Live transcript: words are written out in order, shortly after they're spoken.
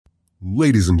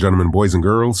Ladies and gentlemen, boys and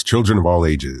girls, children of all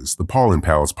ages, the Paul and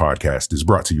Palz podcast is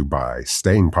brought to you by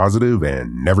staying positive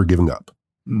and never giving up.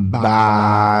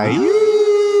 Bye.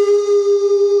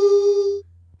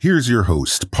 Here's your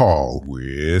host, Paul,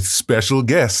 with special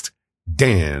guest,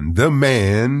 Dan, the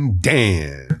man,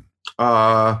 Dan.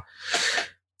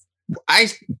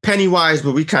 Pennywise,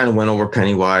 but we kind of went over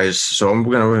Pennywise, so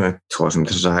we're gonna toss him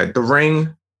to the side. The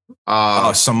Ring.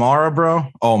 Samara, bro.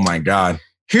 Oh my God.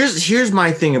 Here's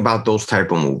my thing about those type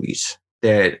of movies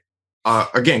that,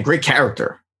 again, great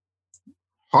character,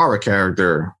 horror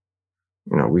character.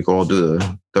 You know, we all do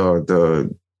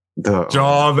the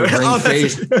jaw, Ring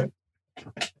face.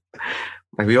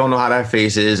 Like, we all know how that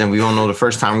face is, and we all know the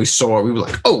first time we saw it, we were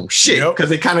like, "Oh shit!" Because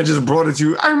they kind of just brought it to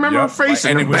you. I remember her face,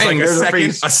 and it was bang, like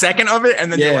a second of it, and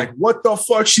then you're like, "What the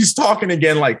fuck?" She's talking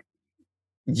again, like,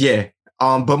 yeah.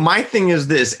 But my thing is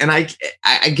this, and I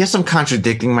guess I'm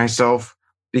contradicting myself,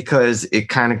 because it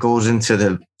kind of goes into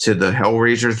the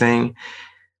Hellraiser thing.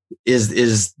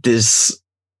 Is this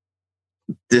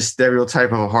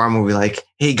stereotype of a horror movie like,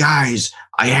 hey guys,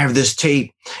 I have this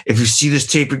tape. If you see this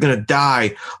tape, you're gonna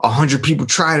die. 100 people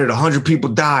tried it, 100 people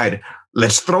died.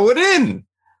 Let's throw it in.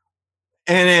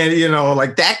 And then, you know,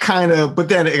 like that kind of, but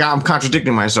then I'm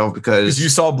contradicting myself because you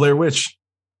saw Blair Witch.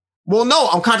 Well, no,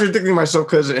 I'm contradicting myself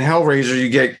because in Hellraiser, you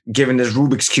get given this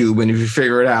Rubik's Cube, and if you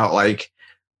figure it out, like,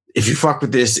 if you fuck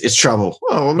with this, it's trouble.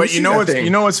 Oh, but you know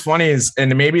what's funny is,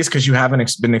 and maybe it's because you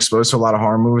haven't been exposed to a lot of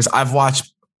horror movies. I've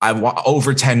watched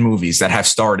over 10 movies that have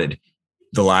started.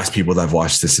 The last people that I've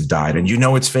watched this have died, and you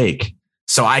know it's fake.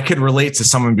 So I could relate to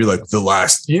someone and be like,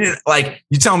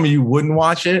 you tell me you wouldn't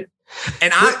watch it.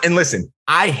 And listen,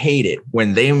 I hate it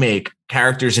when they make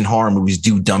characters in horror movies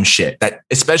do dumb shit. That,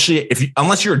 especially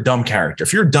unless you're a dumb character.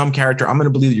 If you're a dumb character, I'm going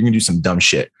to believe that you're going to do some dumb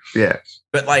shit. Yeah.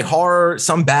 But like horror,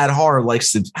 some bad horror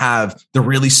likes to have the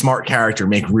really smart character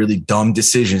make really dumb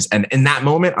decisions. And in that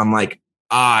moment, I'm like,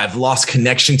 I've lost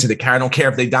connection to the character. I don't care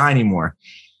if they die anymore.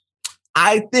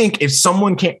 I think if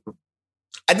someone can't,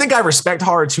 I think I respect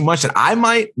horror too much that I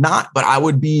might not, but I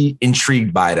would be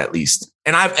intrigued by it at least.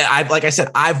 And I've like I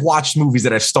said, I've watched movies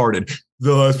that have started.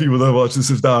 The last people that watched this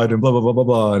have died and blah, blah, blah, blah,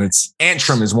 blah. And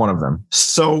Antrim is one of them.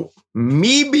 So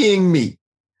me being me,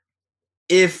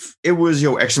 if it was,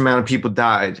 X amount of people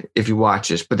died if you watch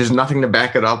this, but there's nothing to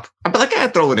back it up, I'd be like,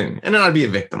 I'd throw it in, and then I'd be a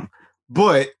victim.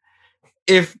 But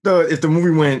if the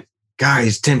movie went,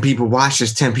 guys, 10 people watched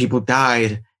this, 10 people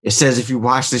died, it says if you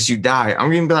watch this, you die,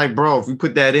 I'm gonna be like, bro, if we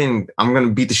put that in, I'm gonna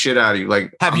beat the shit out of you.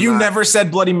 Like, have you never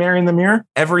said Bloody Mary in the mirror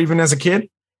ever, even as a kid?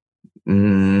 I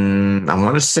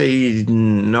want to say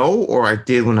no, or I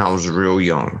did when I was real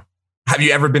young. Have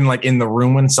you ever been like in the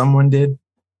room when someone did?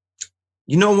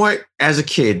 You know what? As a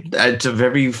kid, it's a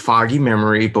very foggy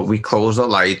memory, but we closed the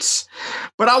lights.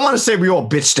 But I want to say we all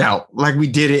bitched out. Like, we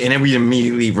did it, and then we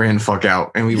immediately ran the fuck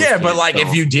out. And but like,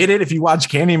 if you did it, if you watched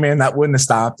Candyman, that wouldn't have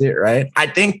stopped it, right? I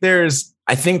think there's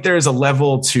a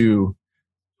level to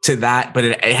that, but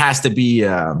it has to be,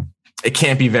 it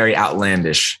can't be very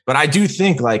outlandish. But I do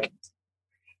think, like,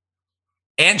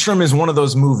 Antrim is one of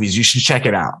those movies. You should check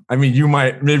it out. I mean, you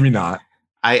might, maybe not.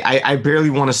 I barely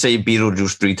want to say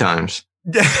Beetlejuice 3 times.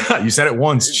 You said it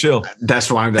once. Chill. That's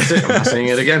it. I'm not saying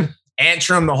it again.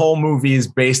 Antrim, the whole movie is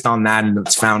based on that, and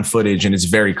it's found footage, and it's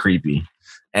very creepy.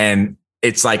 And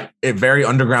it's like a very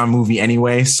underground movie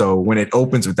anyway. So when it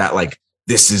opens with that, like,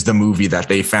 this is the movie that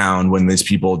they found when these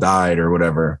people died or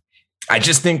whatever. I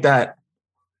just think that,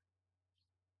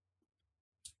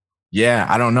 yeah,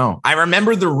 I don't know. I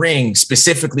remember The Ring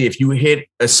specifically. If you hit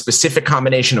a specific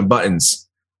combination of buttons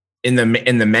in the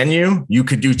menu, you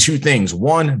could do 2 things.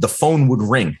 One, the phone would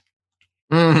ring.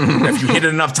 If you hit it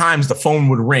enough times, the phone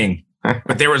would ring.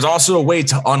 But there was also a way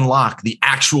to unlock the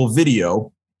actual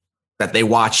video that they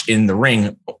watched in The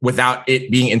Ring without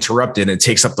it being interrupted. It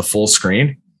takes up the full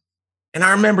screen. And I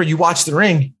remember you watched The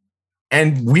Ring,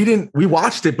 and we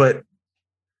watched it,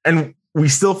 and we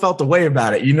still felt the way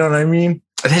about it. You know what I mean?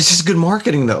 That's just good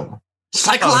marketing, though.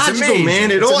 Psychological,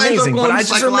 man. It all amazing. But I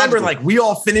just remember, like, we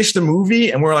all finished the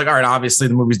movie, and we're like, all right, obviously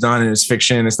the movie's done, and it's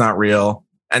fiction, it's not real.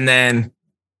 And then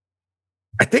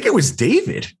I think it was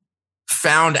David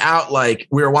found out, like,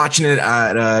 we were watching it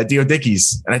at Dio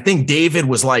Dickey's, and I think David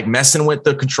was like messing with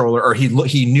the controller, or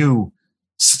he knew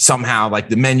somehow, like,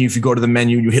 the menu, if you go to the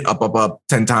menu, you hit up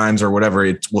 10 times or whatever,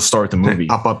 it will start the movie.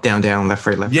 Up, down, left,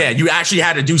 right. Yeah, you actually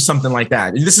had to do something like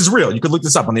that. This is real. You could look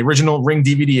this up on the original Ring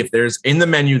DVD. If there's in the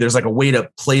menu, there's like a way to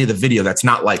play the video that's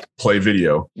not like play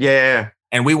video. Yeah.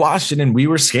 And we watched it, and we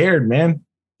were scared, man.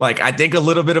 Like, I think a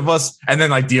little bit of us, and then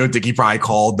like Dio Dickey probably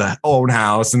called the own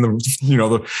house and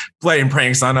the playing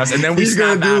pranks on us, and then he's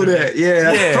gonna do that.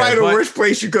 Yeah, probably the worst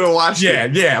place you could have watched.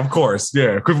 Yeah, of course.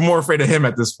 Yeah, because we're more afraid of him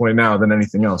at this point now than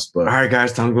anything else. But all right,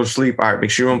 guys, time to go to sleep. All right,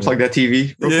 make sure you unplug that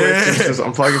TV real quick. Just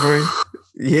unplug it for me.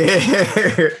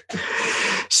 Yeah.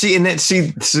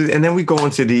 And then we go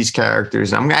into these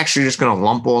characters. I'm actually just going to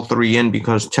lump all three in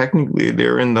because technically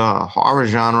they're in the horror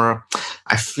genre.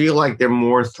 I feel like they're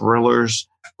more thrillers,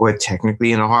 but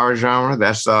technically in the horror genre.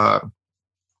 That's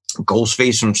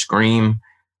Ghostface from Scream,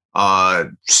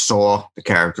 Saw, the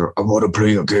character. I want to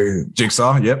play a game.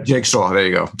 Jigsaw, yep. Jigsaw, there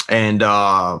you go. And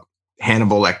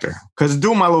Hannibal Lecter. Because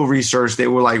doing my little research, they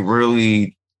were like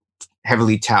really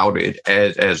heavily touted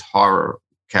as horror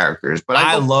characters. But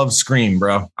I love Scream,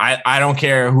 bro. I don't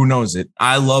care who knows it.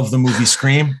 I love the movie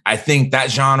Scream. I think that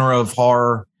genre of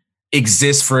horror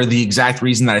exists for the exact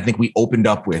reason that I think we opened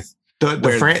up with.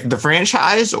 The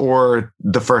franchise or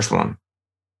the first one?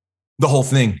 The whole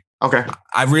thing. Okay.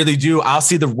 I really do. I'll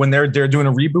see when they're doing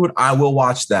a reboot, I will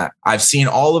watch that. I've seen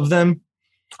all of them.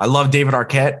 I love David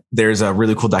Arquette. There's a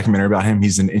really cool documentary about him.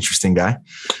 He's an interesting guy.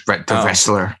 Right. The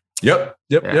wrestler. Yep.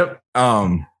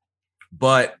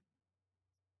 But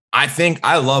I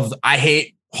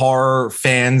hate horror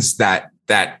fans that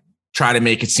try to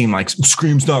make it seem like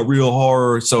Scream's not real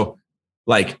horror. So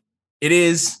like it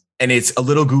is, and it's a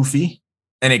little goofy,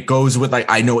 and it goes with like,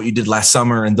 I Know What You Did Last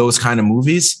Summer and those kind of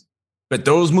movies, but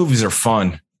those movies are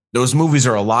fun. Those movies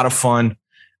are a lot of fun.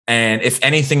 And if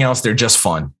anything else, they're just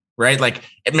fun, right? Like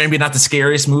maybe not the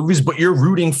scariest movies, but you're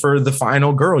rooting for the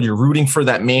final girl. You're rooting for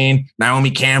that main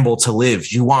Naomi Campbell to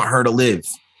live. You want her to live.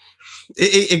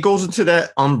 It goes into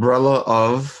that umbrella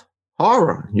of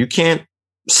horror. You can't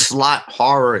slot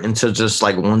horror into just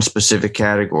like one specific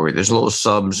category. There's little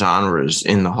sub-genres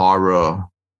in the horror.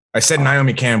 I said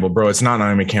Naomi Campbell, bro. It's not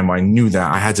Naomi Campbell. I knew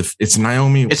that. It's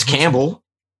Naomi. It's Campbell.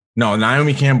 No,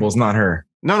 Naomi Campbell's not her.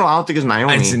 No, I don't think it's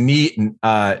Naomi.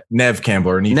 It's Nev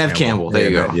Campbell or Nev Campbell. There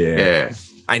you go. Yeah.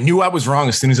 I knew I was wrong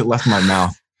as soon as it left my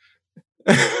mouth.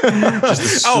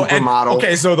 Just a supermodel.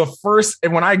 Okay, so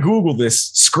when I Google this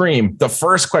Scream, the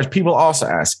first question people also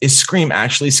ask is Scream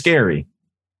actually scary?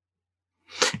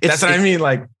 That's what I mean.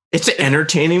 Like, it's an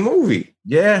entertaining movie.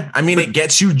 Yeah, I mean, it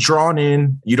gets you drawn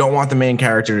in. You don't want the main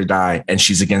character to die, and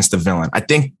she's against the villain. I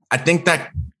think that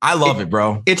I love it,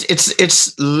 bro.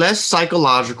 It's less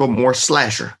psychological, more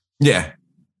slasher. Yeah,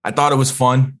 I thought it was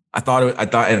fun.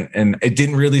 And it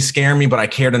didn't really scare me, but I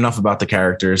cared enough about the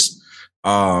characters.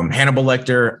 Hannibal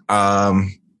Lecter,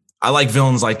 I like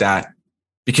villains like that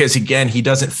because again, he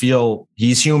doesn't feel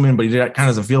he's human, but he kind of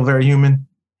doesn't feel very human,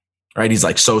 right? He's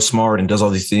like so smart and does all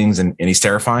these things and he's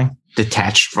terrifying.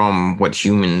 Detached from what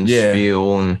humans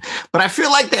feel. But I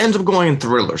feel like that ends up going in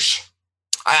thrillers.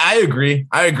 I agree.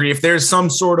 If there's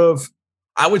some sort of,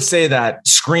 I would say that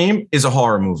Scream is a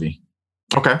horror movie.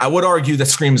 Okay. I would argue that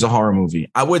Scream is a horror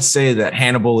movie. I would say that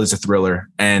Hannibal is a thriller.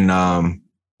 And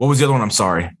what was the other one? I'm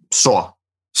sorry. Saw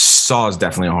is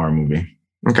definitely a horror movie.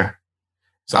 Okay.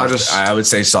 So I would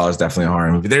say Saw is definitely a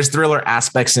horror movie. There's thriller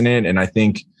aspects in it, and I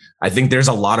think there's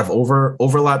a lot of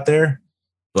overlap there.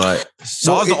 But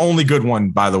Saw is the only good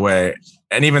one, by the way.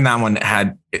 And even that one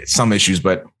had some issues,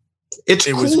 but it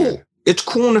cool. Was good. It's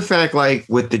cool in the fact, like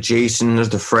with the Jasons,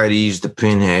 the Freddys, the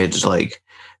Pinheads, like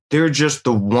they're just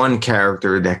the one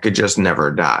character that could just never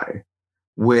die.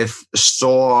 With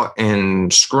Saw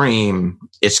and Scream,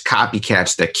 it's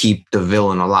copycats that keep the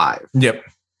villain alive. Yep.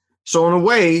 So in a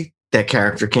way, that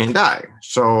character can't die.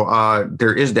 So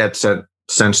there is that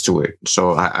sense to it.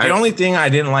 So the only thing I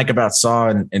didn't like about Saw,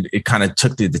 and it kind of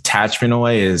took the detachment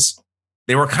away, is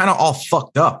they were kind of all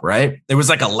fucked up, right? There was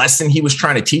like a lesson he was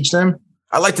trying to teach them.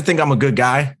 I like to think I'm a good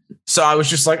guy. So I was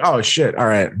just like, oh shit, all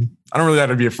right. I don't really have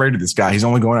to be afraid of this guy. He's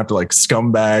only going after like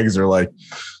scumbags or like,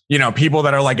 people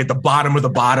that are like at the bottom of the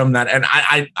bottom.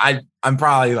 I'm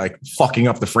probably like fucking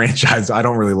up the franchise. I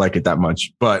don't really like it that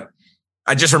much, but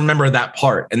I just remember that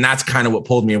part. And that's kind of what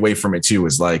pulled me away from it too,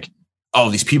 is like, oh,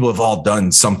 these people have all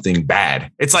done something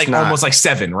bad. It's like almost like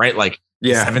Seven, right? Like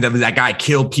Seven, that guy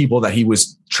killed people that he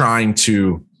was trying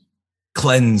to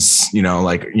cleanse,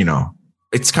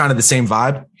 it's kind of the same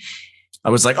vibe. I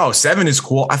was like, oh, Seven is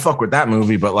cool. I fuck with that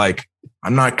movie, but like,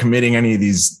 I'm not committing any of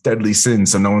these deadly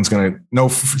sins. So no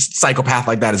psychopath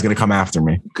like that is going to come after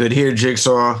me. Good here,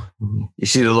 Jigsaw. You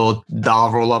see the little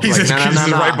doll roll up. He's like,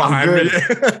 no, right behind me.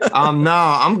 No,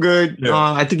 I'm good. Yeah.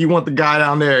 I think you want the guy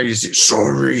down there. You say,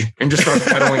 sorry. And just start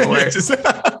pedaling away.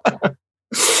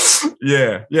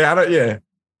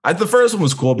 The first one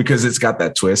was cool because it's got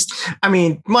that twist. I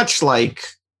mean,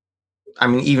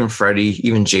 even Freddy,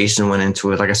 even Jason went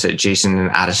into it. Like I said, Jason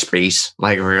in outer space,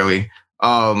 like really.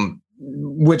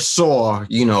 With Saw,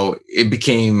 it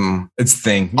became its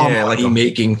thing. Yeah, like a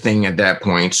making thing at that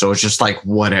point. So it's just like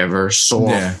whatever.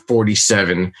 Saw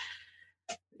 47.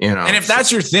 And if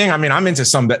that's your thing, I mean, I'm into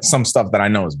some stuff that I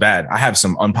know is bad. I have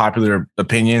some unpopular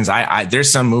opinions.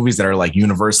 There's some movies that are like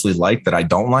universally liked that I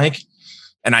don't like.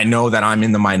 And I know that I'm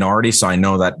in the minority. So I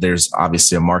know that there's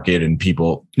obviously a market and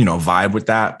people, vibe with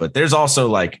that. But there's also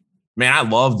like, man, I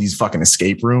love these fucking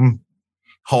escape room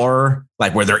horror,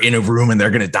 like where they're in a room and they're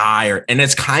going to die. And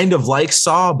it's kind of like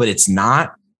Saw, but it's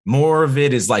not. More of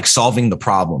it is like solving the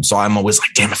problem. So I'm always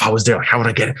like, damn, if I was there, how would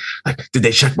I get it? Like, did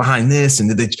they check behind this? And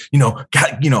did they,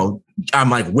 I'm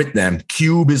like with them.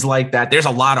 Cube is like that. There's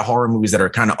a lot of horror movies that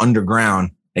are kind of underground.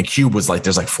 And Cube was like,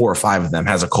 there's like 4 or 5 of them,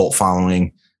 has a cult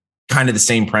following, kind of the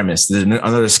same premise.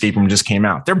 Another escape room just came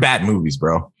out. They're bad movies,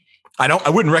 bro. I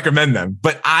wouldn't recommend them,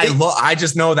 but I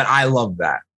just know that I love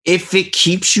that. If it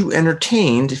keeps you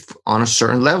entertained on a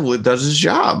certain level, it does its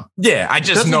job. Yeah, I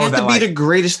just know that it doesn't have to be the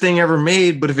greatest thing ever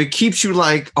made, but if it keeps you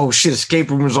like, oh shit,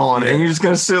 escape room is on, and you're just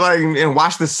gonna sit like and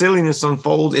watch the silliness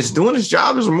unfold, it's doing its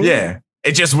job as a movie. Yeah,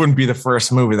 it just wouldn't be the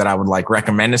first movie that I would like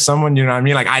recommend to someone. You know what I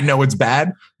mean? Like I know it's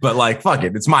bad, but like fuck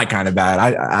it, it's my kind of bad.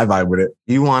 I vibe with it.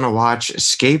 You want to watch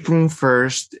Escape Room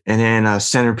first, and then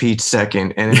Centipede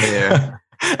second, and then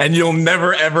and you'll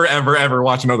never, ever, ever, ever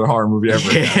watch another horror movie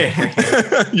ever.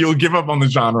 Yeah. You'll give up on the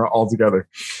genre altogether.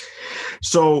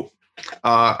 So,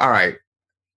 all right.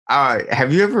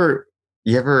 Have you ever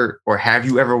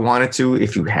wanted to,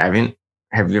 if you haven't,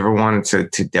 have you ever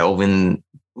wanted to delve in,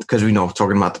 because we know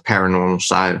talking about the paranormal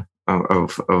side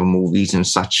of movies and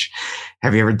such.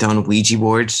 Have you ever done Ouija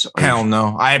boards? Hell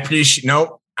no.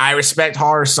 Nope. I respect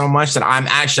horror so much that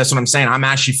that's what I'm saying. I'm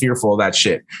actually fearful of that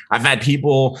shit. I've had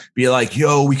people be like,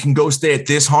 yo, we can go stay at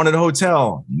this haunted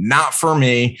hotel. Not for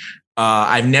me.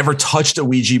 I've never touched a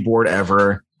Ouija board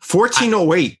ever.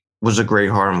 1408 was a great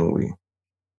horror movie.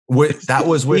 That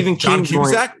was with Stephen John King,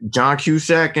 Cusack? John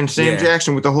Cusack and Sam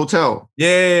Jackson with the hotel.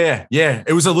 Yeah.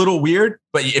 It was a little weird,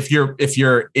 but if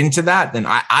you're into that, then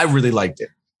I really liked it.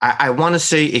 I want to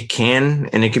say it can,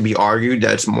 and it can be argued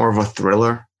that it's more of a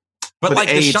thriller. But like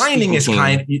The Shining is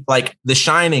kind of like The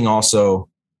Shining also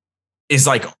is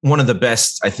like one of the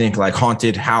best, I think, like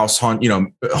haunted house,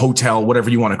 hotel,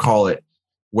 whatever you want to call it,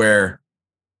 where,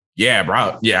 yeah,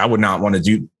 bro. Yeah. I would not want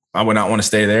to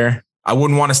stay there. I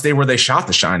wouldn't want to stay where they shot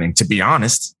The Shining, to be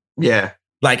honest. Yeah.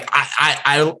 Like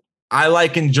I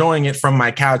like enjoying it from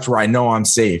my couch where I know I'm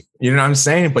safe. You know what I'm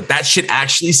saying? But that shit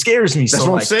actually scares me. That's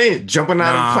what I'm saying. Jumping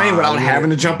out of a plane without having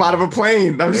to jump out of a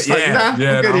plane. I'm just I'm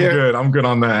good. I'm good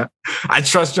on that. I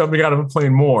trust jumping out of a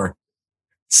plane more.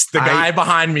 The guy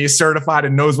behind me is certified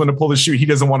and knows when to pull the chute. He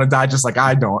doesn't want to die just like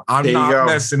I don't. I'm not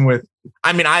messing with.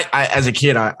 I mean, I as a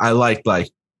kid, I liked like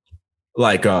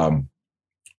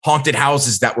haunted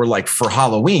houses that were like for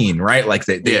Halloween, right? Like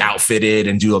they outfitted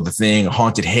and do the thing,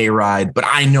 haunted hayride. But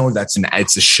I know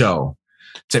it's a show.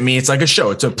 To me, it's like a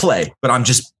show. It's a play. But I'm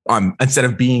instead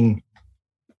of being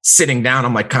sitting down,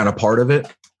 I'm like kind of part of it.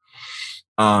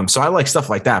 So I like stuff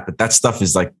like that, but that stuff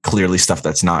is like clearly stuff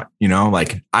that's not,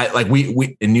 like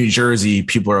we in New Jersey,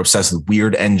 people are obsessed with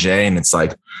Weird NJ, and it's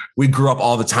like we grew up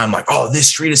all the time like, oh, this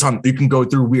street is haunted. You can go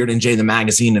through Weird NJ, the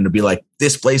magazine, and it'll be like,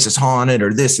 this place is haunted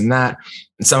or this and that.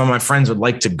 And some of my friends would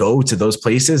like to go to those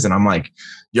places, and I'm like,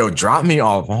 yo, drop me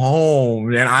off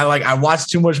home. And I watch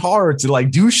too much horror to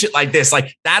like do shit like this.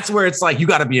 Like that's where it's like you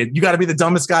gotta be the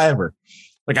dumbest guy ever.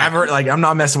 Like I've heard, like I'm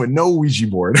not messing with no Ouija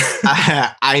board.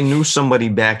 I knew somebody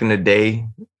back in the day,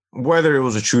 whether it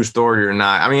was a true story or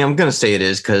not. I mean, I'm gonna say it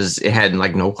is because it had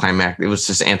like no climactic. It was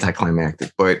just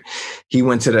anticlimactic. But he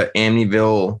went to the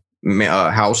Amityville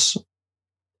house,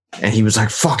 and he was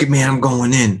like, "Fuck it, man, I'm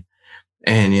going in."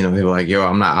 And they were like, "Yo,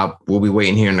 I'm not. We'll be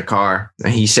waiting here in the car."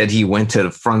 And he said he went to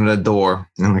the front of the door,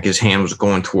 and like his hand was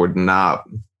going toward the knob,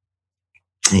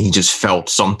 and he just felt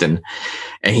something.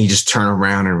 And he just turned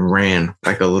around and ran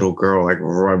like a little girl, like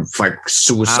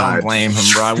suicide. I don't blame him,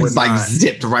 bro. I would like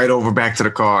zipped right over back to the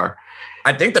car.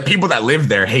 I think the people that live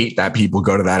there hate that people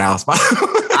go to that house.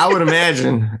 I would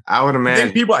imagine.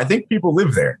 I think people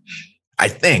live there.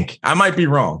 I might be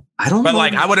wrong. I don't know. But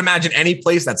like, I would imagine any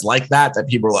place that's like that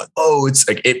people are like, oh, it's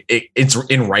like it's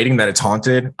in writing that it's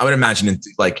haunted. I would imagine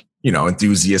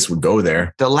enthusiasts would go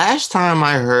there. The last time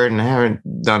I heard, and I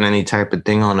haven't done any type of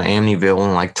thing on Amityville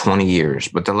in like 20 years,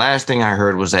 but the last thing I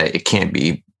heard was that it can't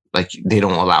be like they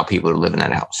don't allow people to live in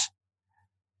that house.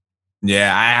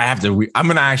 Yeah, I have to. I'm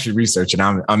gonna actually research it.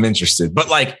 I'm interested, but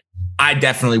like, I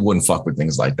definitely wouldn't fuck with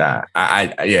things like that.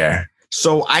 Yeah.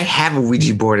 So I have a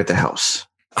Ouija board at the house.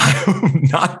 I'm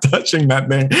not touching that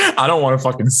thing. I don't want to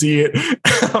fucking see it.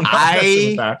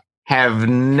 I have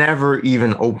never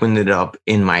even opened it up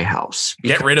in my house.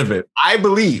 Get rid of it. I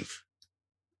believe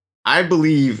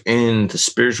in the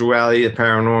spirituality, the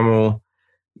paranormal,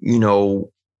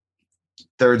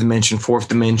 third dimension, fourth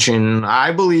dimension.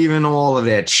 I believe in all of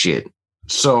that shit.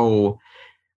 So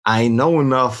I know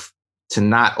enough to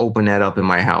not open that up in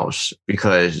my house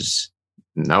because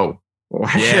no.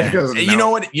 Yeah. No.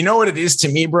 You know what it is to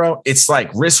me, bro? It's like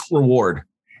risk reward.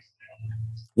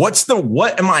 What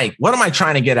am I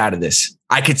trying to get out of this?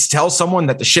 I could tell someone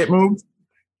that the shit moved.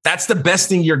 That's the best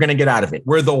thing you're going to get out of it.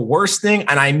 We're the worst thing.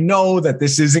 And I know that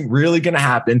this isn't really going to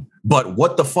happen, but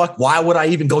what the fuck? Why would I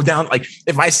even go down? Like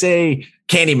if I say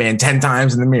Candyman 10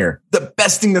 times in the mirror, the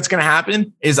best thing that's going to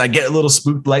happen is I get a little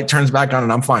spooked, light turns back on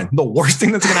and I'm fine. The worst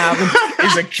thing that's going to happen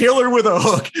is a killer with a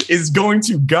hook is going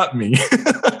to gut me.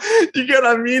 You get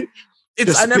what I mean?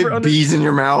 I never bees in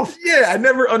your mouth. Yeah, I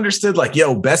never understood like,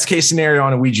 best case scenario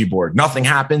on a Ouija board, nothing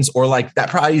happens, or like that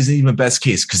probably isn't even best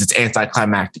case because it's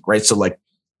anticlimactic, right? So like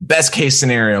best case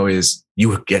scenario is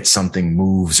you get something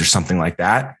moves or something like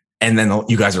that, and then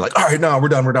you guys are like, all right, no, we're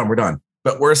done.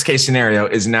 But worst case scenario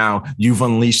is now you've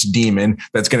unleashed a demon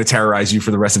that's going to terrorize you for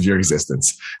the rest of your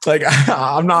existence. Like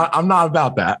I'm not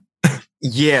about that.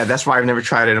 Yeah, that's why I've never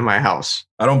tried it in my house.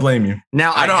 I don't blame you.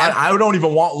 Now I don't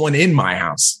even want one in my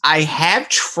house. I have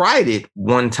tried it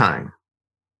one time.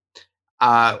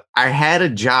 I had a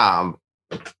job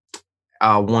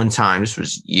one time. This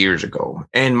was years ago,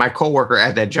 and my coworker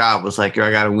at that job was like, "Yo, I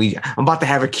got a Ouija. I'm about to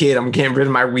have a kid. I'm getting rid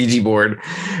of my Ouija board,"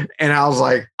 and I was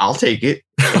like, "I'll take it."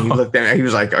 And he looked at me. He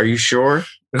was like, "Are you sure?"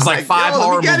 There's like 5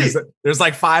 horror movies. There's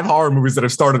like 5 horror movies that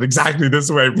have started exactly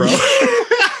this way, bro.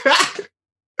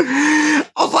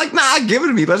 I was like, nah, give it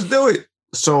to me. Let's do it.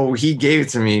 So he gave it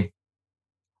to me.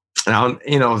 And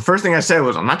the first thing I said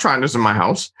was, I'm not trying this in my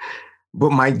house.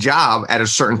 But my job at a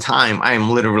certain time, I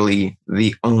am literally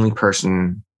the only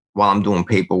person while I'm doing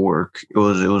paperwork. It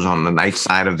was on the night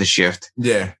side of the shift.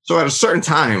 Yeah. So at a certain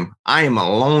time, I am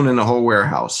alone in the whole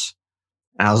warehouse.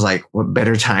 And I was like, what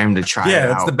better time to try it out?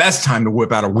 Yeah, it's the best time to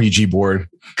whip out a Ouija board.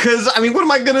 Because, what am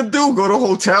I going to do? Go to a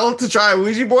hotel to try a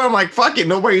Ouija board? I'm like, fuck it.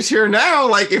 Nobody's here now.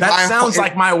 Like, that sounds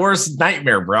like my worst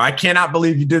nightmare, bro. I cannot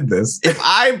believe you did this. If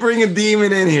I bring a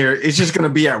demon in here, it's just going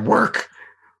to be at work.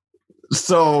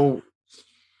 So,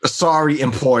 sorry,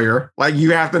 employer. Like,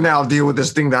 you have to now deal with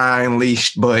this thing that I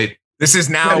unleashed. But this is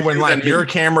now when, like, your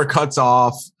camera cuts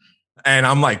off. And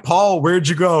I'm like, Paul, where'd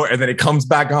you go? And then it comes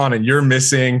back on and you're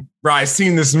missing. Bro, I've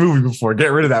seen this movie before.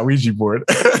 Get rid of that Ouija board.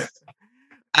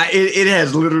 It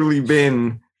has literally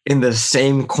been in the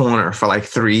same corner for like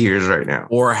 3 years right now.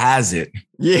 Or has it?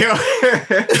 Yeah.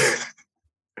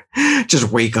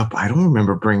 Just wake up. I don't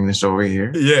remember bringing this over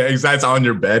here. Yeah, exactly. It's on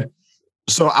your bed.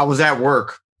 So I was at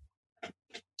work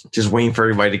just waiting for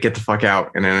everybody to get the fuck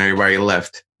out. And then everybody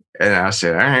left. And I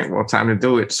said, all right, well, time to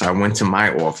do it. So I went to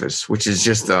my office, which is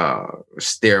just a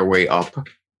stairway up,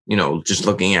 just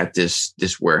looking at this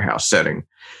warehouse setting.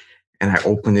 And I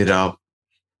opened it up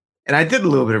and I did a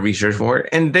little bit of research for it.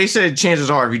 And they said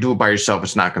chances are if you do it by yourself,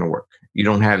 it's not going to work. You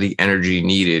don't have the energy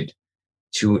needed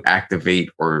to activate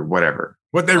or whatever.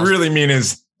 What they really mean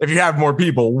is if you have more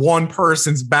people, one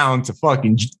person's bound to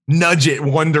fucking nudge it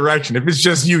one direction. If it's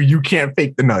just you, you can't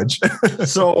fake the nudge.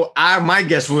 So my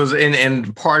guess was,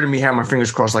 and part of me had my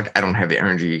fingers crossed, like I don't have the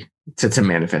energy to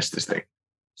manifest this thing.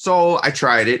 So I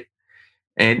tried it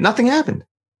and nothing happened.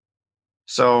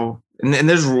 So, and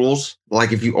there's rules.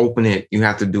 Like if you open it, you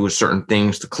have to do certain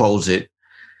things to close it.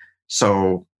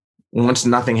 So once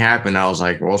nothing happened, I was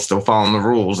like, well, still following the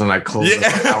rules. And I closed it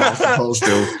how I was supposed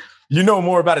to. You know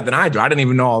more about it than I do. I didn't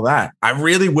even know all that. I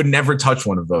really would never touch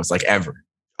one of those, like ever.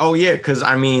 Oh yeah, because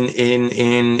in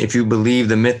if you believe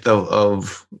the myth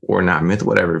of or not myth,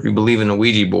 whatever. If you believe in a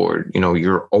Ouija board,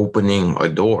 you're opening a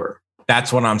door.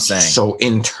 That's what I'm saying. So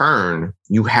in turn,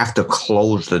 you have to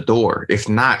close the door. If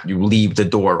not, you leave the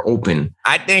door open.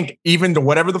 I think even to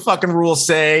whatever the fucking rules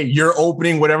say, you're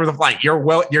opening whatever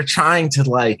you're trying to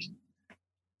like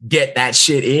get that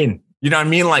shit in. You know what I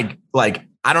mean? Like.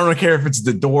 I don't care if it's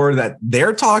the door that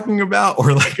they're talking about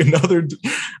or like another.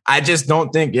 I just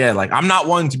don't think, like I'm not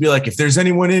one to be like, if there's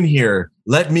anyone in here,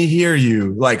 let me hear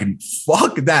you. Like,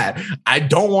 fuck that. I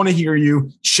don't want to hear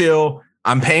you. Chill.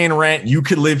 I'm paying rent. You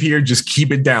could live here. Just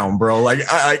keep it down, bro. Like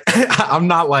I'm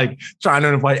not like trying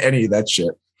to invite any of that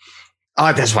shit.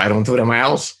 Oh, that's why I don't do it in my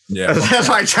house. Yeah. That's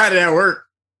why I tried it at work.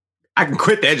 I can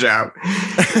quit that job.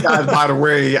 Guys, by the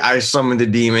way, I summoned the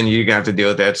demon. You have to deal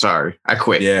with that. Sorry. I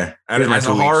quit. Yeah. And as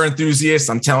a horror enthusiast,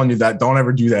 I'm telling you that don't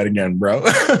ever do that again, bro.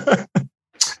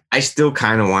 I still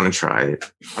kind of want to try it.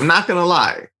 I'm not going to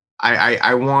lie.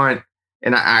 I want,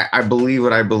 and I believe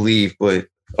what I believe, but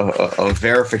a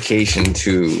verification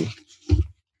to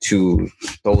to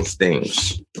those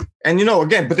things. And, you know,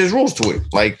 again, but there's rules to it.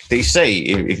 Like they say,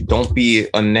 if don't be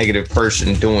a negative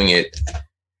person doing it,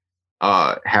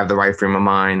 have the right frame of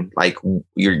mind. Like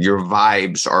your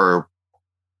vibes are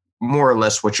more or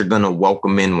less what you're going to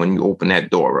welcome in when you open that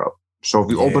door up. So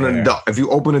if you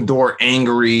open a door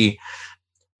angry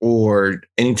or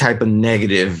any type of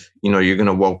negative, you know, you're going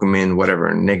to welcome in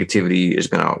whatever negativity is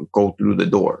going to go through the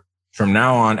door. From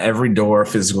now on, every door,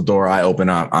 physical door I open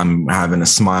up, I'm having a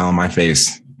smile on my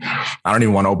face. I don't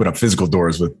even want to open up physical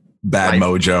doors with bad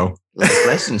mojo. Life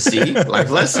lesson, see? Life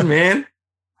lesson, man.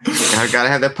 I got to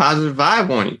have that positive vibe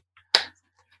on you.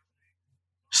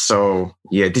 So,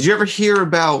 yeah. Did you ever hear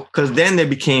about, because then there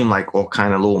became like all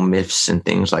kind of little myths and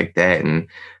things like that. And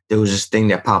there was this thing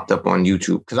that popped up on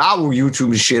YouTube, because I will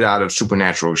YouTube the shit out of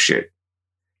supernatural shit.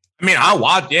 I mean, I'll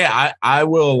watch. Yeah, I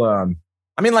will.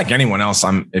 I mean, like anyone else,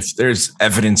 if there's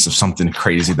evidence of something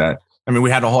crazy we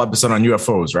had a whole episode on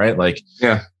UFOs, right? Like,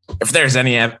 yeah, if there's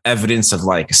any evidence of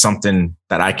like something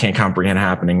that I can't comprehend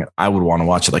happening, I would want to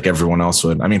watch it like everyone else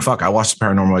would. I mean, fuck, I watched the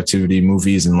Paranormal Activity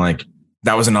movies, and like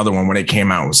that was another one when it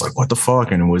came out. It was like, what the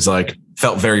fuck? And it was like,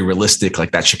 felt very realistic,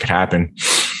 like that shit could happen.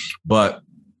 But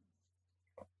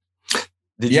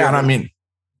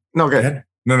no, go ahead.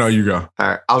 No, you go. All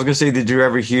right. I was going to say, did you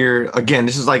ever hear, again,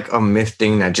 this is like a myth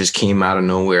thing that just came out of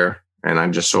nowhere, and I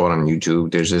just saw it on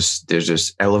YouTube. There's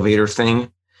this elevator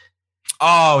thing.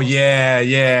 Oh,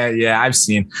 yeah. I've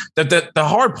seen. The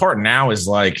hard part now is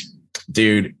like,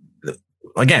 dude,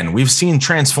 again, we've seen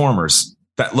Transformers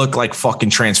that look like fucking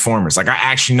Transformers. Like, I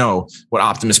actually know what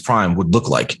Optimus Prime would look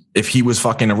like if he was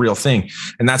fucking a real thing.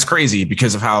 And that's crazy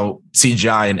because of how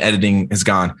CGI and editing has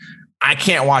gone. I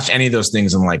can't watch any of those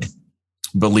things and like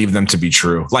believe them to be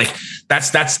true. Like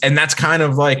that's kind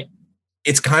of like,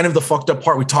 it's kind of the fucked up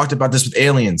part. We talked about this with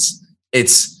aliens.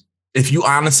 It's, if you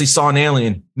honestly saw an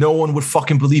alien, no one would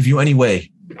fucking believe you anyway.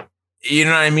 You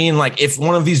know what I mean? Like if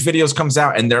one of these videos comes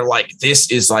out and they're like, this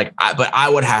is like, but I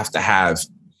would have to have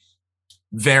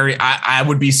I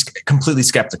would be completely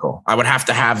skeptical. I would have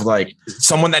to have like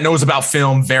someone that knows about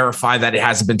film verify that it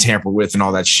hasn't been tampered with and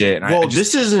all that shit. And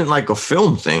this isn't like a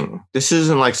film thing. This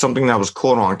isn't like something that was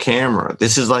caught on camera.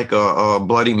 This is like a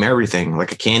Bloody Mary thing,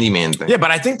 like a Candyman thing. Yeah,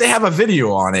 but I think they have a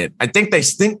video on it. I think they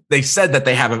said that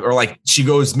they have it, or like she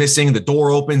goes missing, the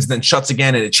door opens, then shuts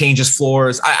again, and it changes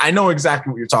floors. I know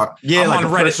exactly what you're talking. Yeah, I'm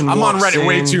on Reddit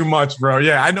way too much, bro.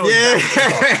 Yeah, I know. Yeah.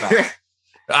 Exactly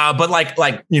but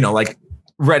like you know, like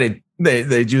Reddit,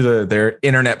 they do their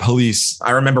internet police. I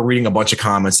remember reading a bunch of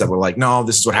comments that were like, no,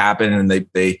 this is what happened. And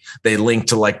they link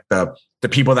to like the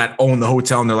people that own the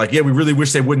hotel. And they're like, yeah, we really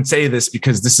wish they wouldn't say this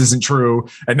because this isn't true.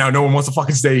 And now no one wants to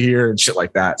fucking stay here and shit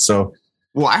like that. So,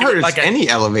 well, I heard it's like any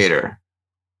elevator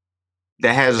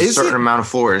that has a certain amount of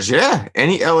floors. Yeah.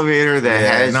 Any elevator that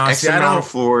has X amount of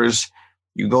floors,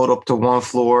 you go up to one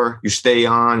floor, you stay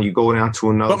on, you go down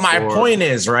to another. But my point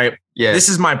is, right? Yeah. This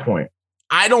is my point.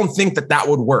 I don't think that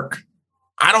would work.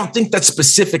 I don't think that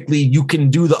specifically you can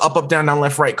do the up, down,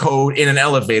 left, right code in an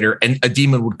elevator and a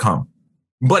demon would come.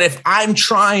 But if I'm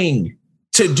trying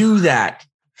to do that,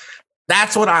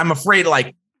 that's what I'm afraid.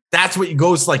 Like, that's what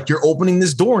goes like, you're opening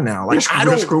this door now. Like, I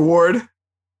don't. Risk reward.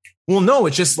 Well, no,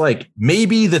 it's just like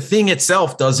maybe the thing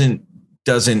itself doesn't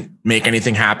make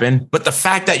anything happen. But the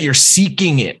fact that you're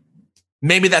seeking it,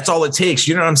 maybe that's all it takes.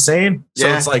 You know what I'm saying? So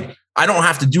it's like, I don't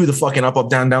have to do the fucking up,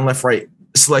 down, left, right,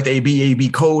 select A, B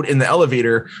code in the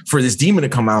elevator for this demon to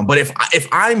come out. But if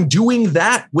I'm doing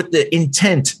that with the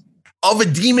intent of a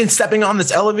demon stepping on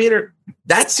this elevator,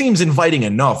 that seems inviting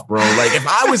enough, bro. Like if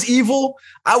I was evil,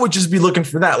 I would just be looking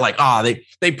for that. Like,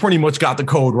 they pretty much got the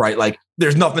code right. Like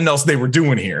there's nothing else they were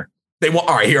doing here. They want,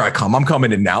 all right, here I come. I'm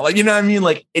coming in now. Like, you know what I mean?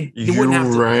 Like it wouldn't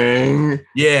have to. Rang.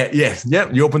 Yeah.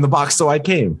 You opened the box, so I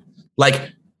came. Like,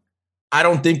 I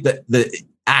don't think that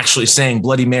actually saying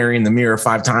Bloody Mary in the mirror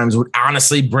 5 times would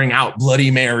honestly bring out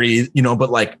Bloody Mary, you know, but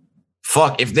like,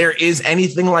 fuck, if there is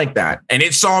anything like that and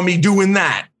it saw me doing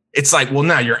that, it's like, well,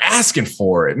 now you're asking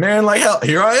for it, man. Like, hell,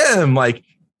 here I am. Like,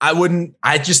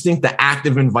 I just think the act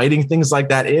of inviting things like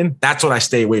that in, that's what I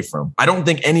stay away from. I don't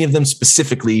think any of them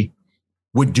specifically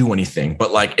would do anything,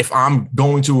 but like, if I'm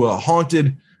going to a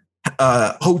haunted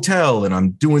hotel and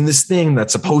I'm doing this thing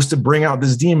that's supposed to bring out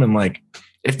this demon, like,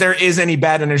 if there is any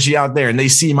bad energy out there and they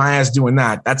see my ass doing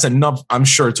that, that's enough, I'm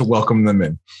sure, to welcome them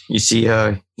in. You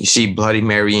see Bloody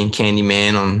Mary and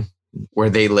Candyman on where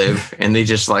they live, and they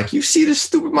just like, you see this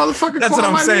stupid motherfucker. That's what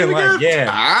I'm saying. Like, yeah.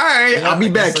 All right, I'll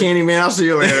be back, Candyman. I'll see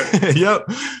you later.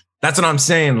 Yep. That's what I'm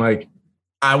saying. Like,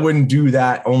 I wouldn't do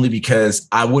that only because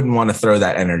I wouldn't want to throw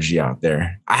that energy out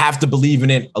there. I have to believe in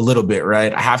it a little bit,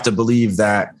 right? I have to believe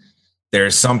that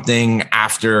there's something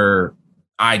after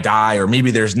I die, or maybe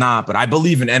there's not, but I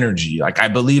believe in energy. Like I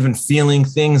believe in feeling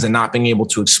things and not being able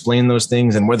to explain those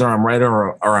things. And whether I'm right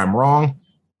or I'm wrong,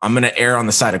 I'm going to err on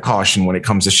the side of caution when it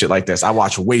comes to shit like this. I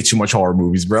watch way too much horror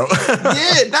movies, bro.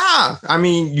 Yeah, nah. I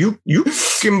mean, you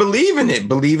can believe in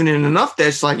it enough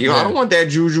that's like, yo, I don't want that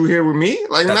juju here with me.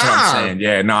 Like, that's nah. what I'm saying.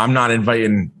 Yeah, no, I'm not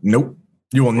inviting. Nope.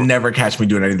 You will never catch me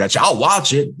doing any of that shit. I'll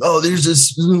watch it. Oh, there's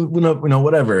this,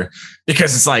 whatever.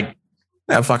 Because it's like,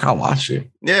 yeah, fuck, I'll watch it.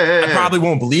 Yeah. I probably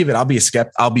won't believe it. I'll be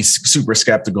super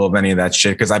skeptical of any of that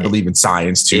shit because I believe in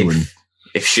science too.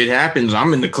 If shit happens,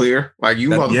 I'm in the clear. Like you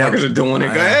motherfuckers are doing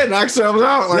it. Go ahead, knock yourselves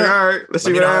out. Like, all right, let's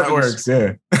see what happens. That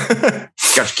works. Yeah.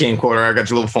 Got your camcorder. I got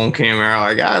your little phone camera.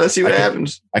 Like, all right, let's see what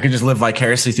happens. I could just live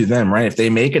vicariously through them, right? If they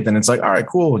make it, then it's like, all right,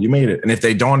 cool, you made it. And if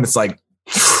they don't, it's like,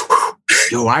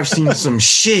 yo, I've seen some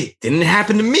shit. Didn't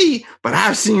happen to me, but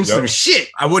I've seen some shit.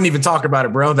 I wouldn't even talk about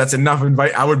it, bro. That's enough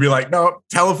invite. I would be like, no,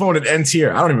 telephone, it ends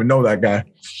here. I don't even know that guy.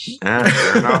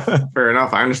 Fair enough. Fair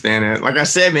enough. I understand that. Like I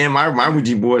said, man, my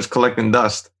Ouija board is collecting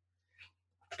dust.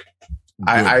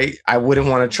 I wouldn't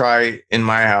want to try in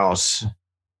my house,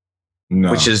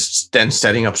 which is then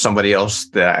setting up somebody else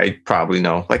that I probably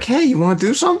know. Like, hey, you want to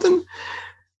do something?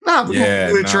 Nah, we don't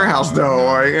do it at your house though.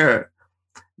 Like, yeah.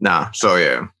 Nah. So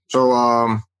yeah. So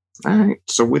all right.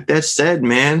 So with that said,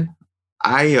 man,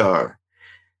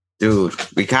 dude,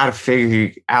 we gotta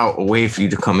figure out a way for you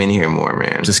to come in here more,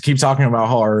 man. Just keep talking about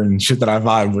horror and shit that I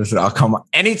vibe with. I'll come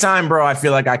anytime, bro. I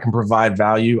feel like I can provide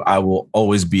value. I will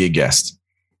always be a guest.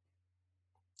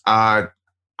 I'll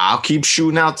keep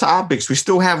shooting out topics. We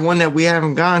still have one that we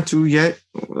haven't gone to yet.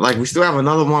 Like we still have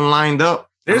another one lined up.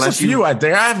 There's a few I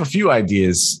think. I have a few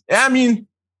ideas. I mean,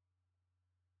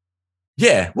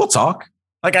 yeah, we'll talk.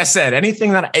 Like I said,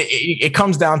 anything that it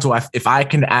comes down to, if I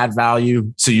can add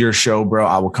value to your show, bro,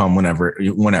 I will come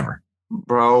whenever.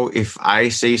 Bro, if I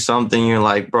say something, you're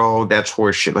like, bro, that's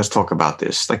horseshit. Let's talk about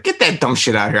this. Like, get that dumb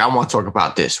shit out here. I want to talk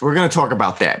about this. We're going to talk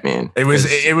about that, man. It was a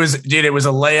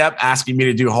layup asking me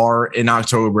to do horror in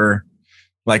October,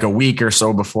 like a week or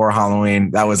so before Halloween.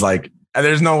 That was like,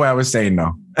 there's no way I was saying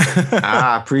no.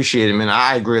 I appreciate it, man.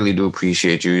 I really do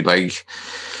appreciate you. Like,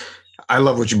 I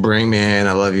love what you bring, man.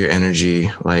 I love your energy.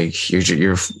 Like you're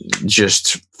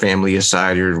just family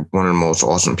aside. You're one of the most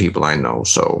awesome people I know.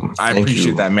 So I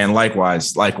appreciate that, man.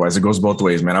 Likewise. It goes both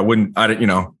ways, man.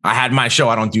 I had my show.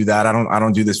 I don't do that. I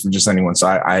don't do this for just anyone.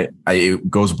 So it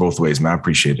goes both ways, man. I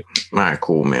appreciate it. All right,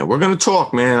 cool, man. We're going to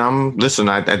talk, man.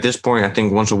 At this point, I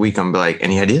think once a week, I'm like,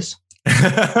 any ideas?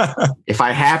 If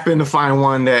I happen to find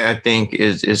one that I think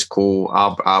is cool,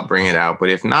 I'll bring it out. But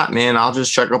if not, man, I'll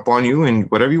just check up on you and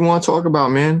whatever you want to talk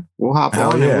about, man, we'll hop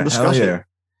on and we'll discuss it.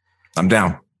 I'm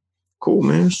down. Cool,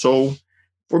 man. So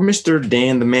for Mr.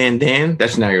 Dan, the man Dan,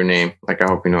 that's not your name. Like I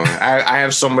hope you know. I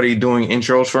have somebody doing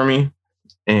intros for me,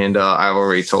 and I've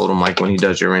already told him like when he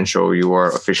does your intro, you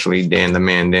are officially Dan, the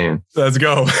man Dan. Let's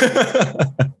go.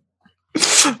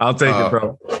 I'll take it,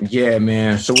 bro. Yeah,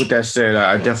 man. So with that said,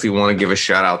 I definitely want to give a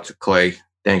shout out to Clay.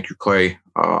 Thank you, Clay.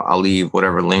 I'll leave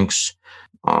whatever links.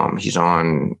 He's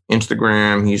on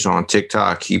Instagram. He's on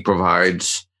TikTok. He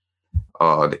provides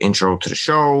the intro to the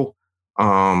show.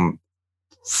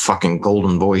 Fucking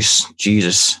golden voice.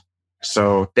 Jesus.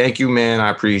 So thank you, man. I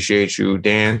appreciate you.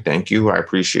 Dan, thank you. I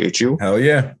appreciate you. Hell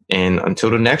yeah. And until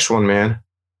the next one, man.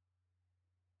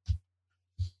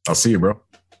 I'll see you, bro.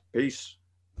 Peace.